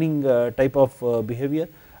hardening type of behavior,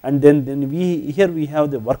 and then here we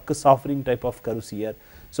have the work softening type of curves here.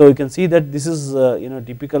 So you can see that this is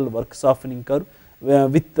typical work softening curve, where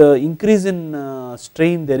with increase in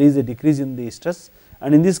strain there is a decrease in the stress,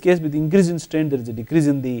 and in this case with increase in strain there is a decrease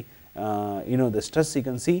in the the stress, you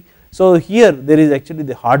can see. So here there is actually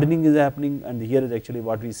the hardening is happening, and here is actually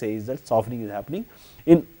what we say is that softening is happening.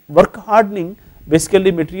 In work hardening,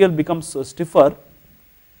 basically material becomes stiffer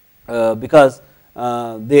because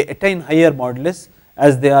they attain higher modulus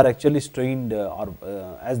as they are actually strained or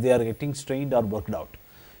as they are getting strained or worked out.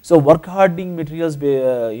 So work hardening materials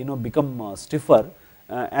become stiffer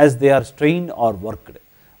as they are strained or worked.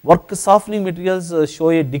 Work softening materials show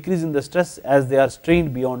a decrease in the stress as they are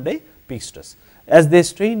strained beyond a peak stress. As they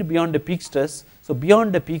strained beyond a peak stress, so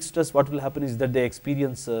beyond the peak stress what will happen is that they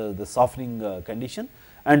experience the softening condition,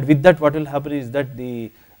 and with that what will happen is that the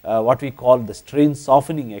what we call the strain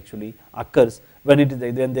softening actually occurs when it is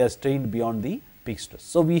then they are strained beyond the peak stress.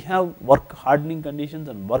 So we have work hardening conditions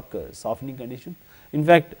and work softening conditions. In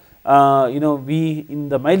fact we in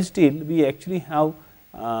the mild steel we actually have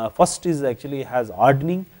first is actually has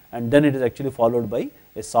hardening, and then it is actually followed by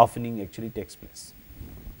a softening actually takes place.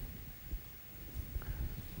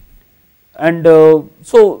 And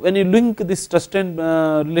so when you link this stress strain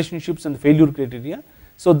relationships and failure criteria,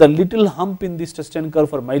 so the little hump in the stress strain curve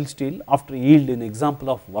for mild steel after yield in example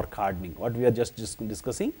of work hardening, what we are just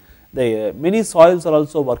discussing, the many soils are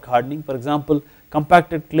also work hardening. For example,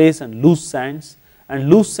 compacted clays and loose sands, and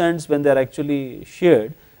loose sands when they are actually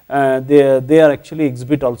sheared, they are actually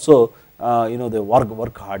exhibit also the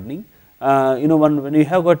work hardening. When you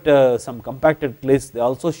have got some compacted clays, they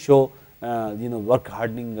also show work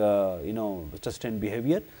hardening stress strain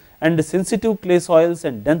behavior, and sensitive clay soils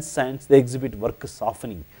and dense sands they exhibit work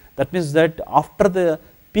softening. That means that after the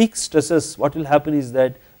peak stresses what will happen is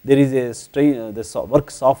that there is a strain, the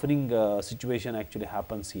work softening situation actually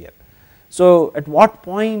happens here. So at what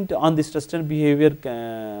point on the stress strain behavior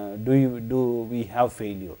do we have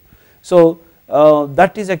failure? So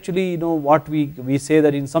that is actually what we say,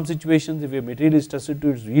 that in some situations if a material is stressed to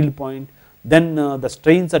its yield point, then the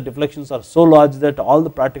strains or deflections are so large that all the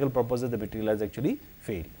practical purposes the material has actually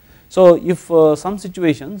failed. So if some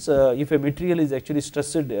situations if a material is actually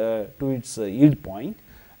stressed to its yield point,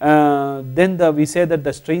 then we say that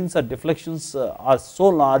the strains or deflections are so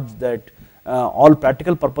large that all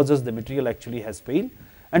practical purposes the material actually has failed,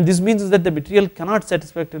 and this means that the material cannot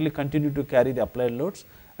satisfactorily continue to carry the applied loads,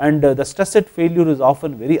 and the stress at failure is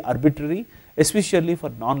often very arbitrary, especially for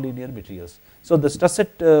non-linear materials. So the stress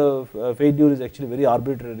at failure is actually very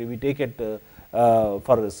arbitrary. We take it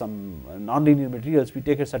for some non-linear materials, we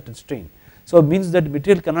take a certain strain. So it means that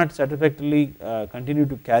material cannot satisfactorily continue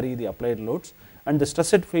to carry the applied loads, and the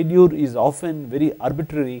stress at failure is often very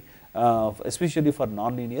arbitrary, especially for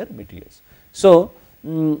non-linear materials. So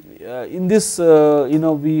in this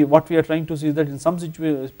what we are trying to see is that in some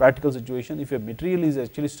practical situation, if a material is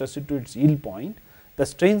actually stressed to its yield point, the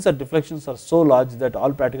strains or deflections are so large that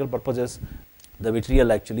all practical purposes the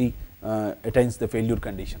material actually attains the failure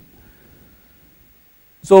condition.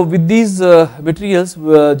 So with these materials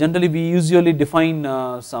generally we usually define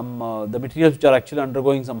some the materials which are actually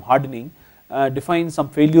undergoing some hardening, define some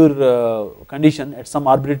failure condition at some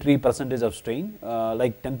arbitrary percentage of strain,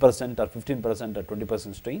 like 10% or 15% or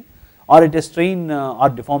 20% strain, or at a strain or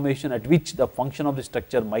deformation at which the function of the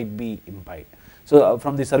structure might be impaired. So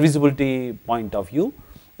from the serviceability point of view,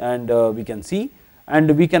 and we can see,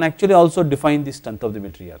 and we can actually also define the strength of the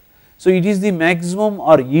material. So it is the maximum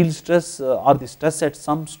or yield stress or the stress at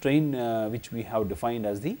some strain which we have defined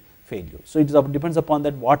as the failure. So it depends upon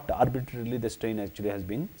that what arbitrarily the strain actually has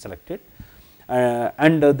been selected.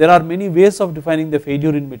 And there are many ways of defining the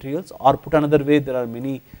failure in materials, or put another way, there are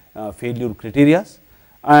many failure criteria,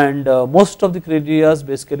 and most of the criteria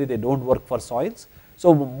basically they do not work for soils.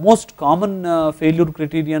 So most common failure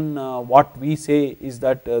criterion what we say is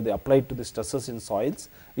that they apply to the stresses in soils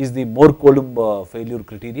is the Mohr-Coulomb failure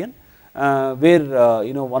criterion, where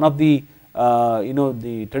one of the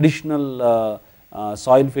the traditional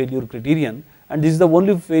soil failure criterion, and this is the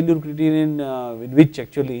only failure criterion in which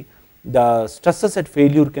actually the stresses at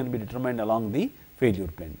failure can be determined along the failure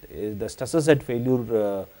plane. The stresses at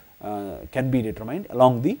failure can be determined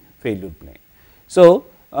along the failure plane. So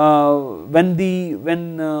when the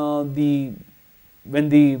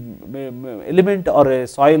element or a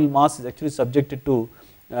soil mass is actually subjected to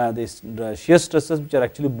the shear stresses which are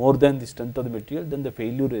actually more than the strength of the material, then the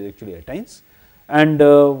failure is actually attains. And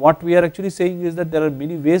what we are actually saying is that there are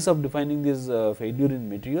many ways of defining this failure in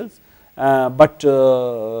materials, but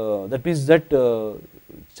that means that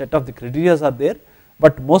set of the criteria are there,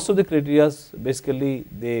 but most of the criteria basically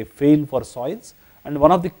they fail for soils, and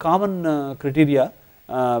one of the common criteria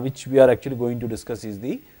which we are actually going to discuss is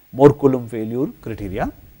the Mohr-Coulomb failure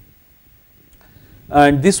criteria.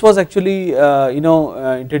 And this was actually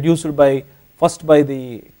introduced by first by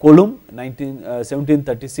the Coulomb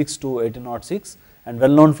 1736 to 1806, and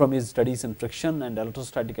well known from his studies in friction and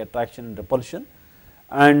electrostatic attraction and repulsion.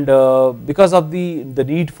 And because of the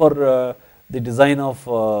need for the design of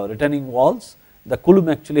retaining walls, the Coulomb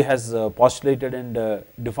actually has postulated and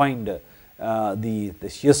defined the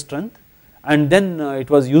shear strength, and then it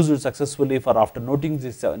was used successfully for after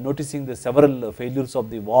noticing the several failures of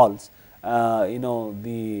the walls.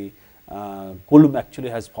 The Coulomb actually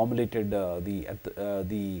has formulated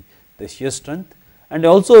the shear strength, and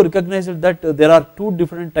also recognized that there are two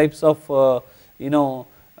different types of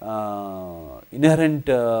inherent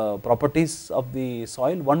properties of the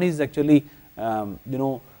soil. One is actually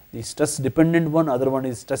the stress dependent one, other one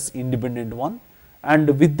is stress independent one,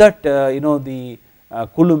 and with that the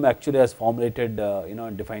Coulomb actually has formulated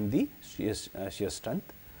and defined the shear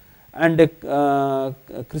strength. And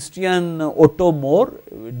Christian Otto Mohr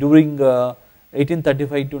during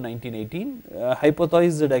 1835 to 1918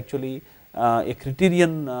 hypothesized that actually a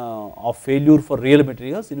criterion of failure for real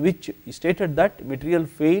materials, in which he stated that material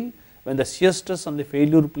fail when the shear stress on the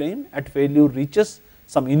failure plane at failure reaches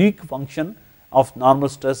some unique function of normal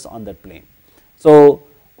stress on that plane. So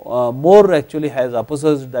Mohr actually has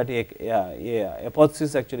hypothesized that a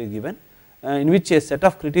hypothesis actually given, in which a set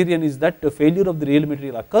of criterion is that the failure of the real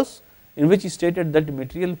material occurs, in which he stated that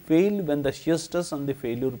material fail when the shear stress on the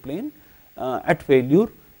failure plane at failure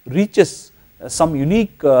reaches some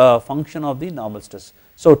unique function of the normal stress.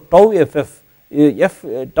 So tau ff,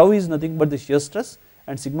 tau is nothing but the shear stress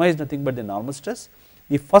and sigma is nothing but the normal stress.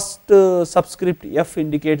 The first subscript f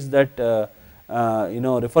indicates that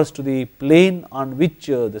refers to the plane on which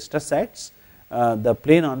the stress acts, and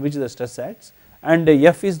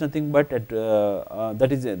f is nothing but at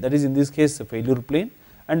that is in this case the failure plane,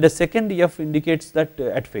 and the second F indicates that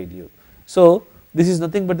at failure. So this is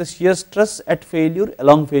nothing but the shear stress at failure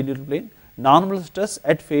along failure plane, normal stress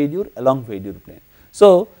at failure along failure plane.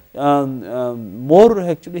 So Moore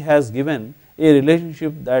actually has given a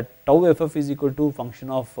relationship that tau ff is equal to function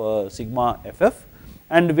of sigma ff,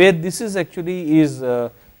 and where this is actually is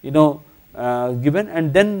given,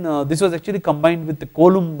 and then this was actually combined with the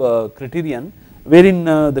Coulomb criterion, wherein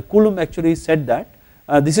the Coulomb actually said that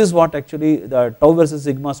this is what actually the tau versus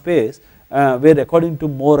sigma space, where according to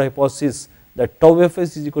Moore hypothesis that tau ff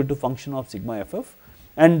is equal to function of sigma ff,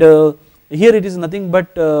 and here it is nothing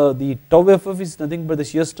but the tau ff is nothing but the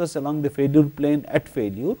shear stress along the failure plane at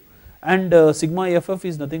failure, and sigma ff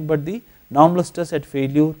is nothing but the normal stress at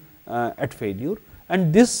failure,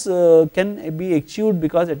 and this can be achieved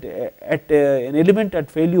because at an element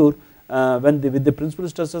at failure, when with the principal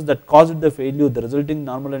stresses that caused the failure, the resulting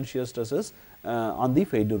normal and shear stresses on the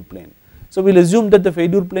failure plane. So we will assume that the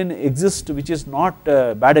failure plane exists, which is not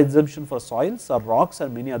a bad assumption for soils or rocks or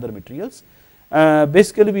many other materials.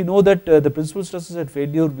 Basically we know that the principal stresses at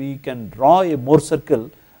failure, we can draw a Moore circle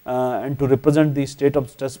and to represent the state of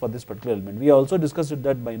stress for this particular element. We also discussed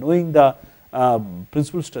that by knowing the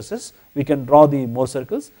principal stresses we can draw the Moore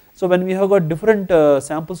circles. So when we have got different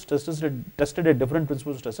sample stresses tested at different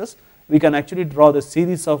principal stresses, we can actually draw the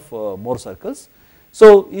series of Moore circles.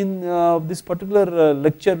 So in this particular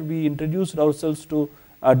lecture we introduced ourselves to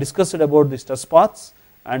discuss about the stress paths,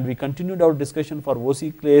 and we continued our discussion for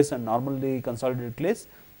OC clays and normally consolidated clays,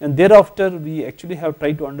 and thereafter we actually have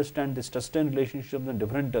tried to understand the stress strain relationships and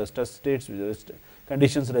different stress states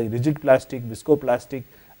conditions like rigid plastic, viscoplastic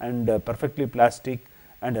and perfectly plastic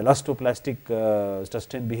and elastoplastic stress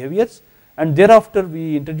strain behaviors, and thereafter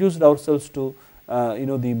we introduced ourselves to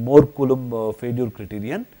the Moore Coulomb failure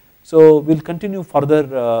criterion. So we will continue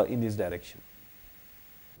further in this direction.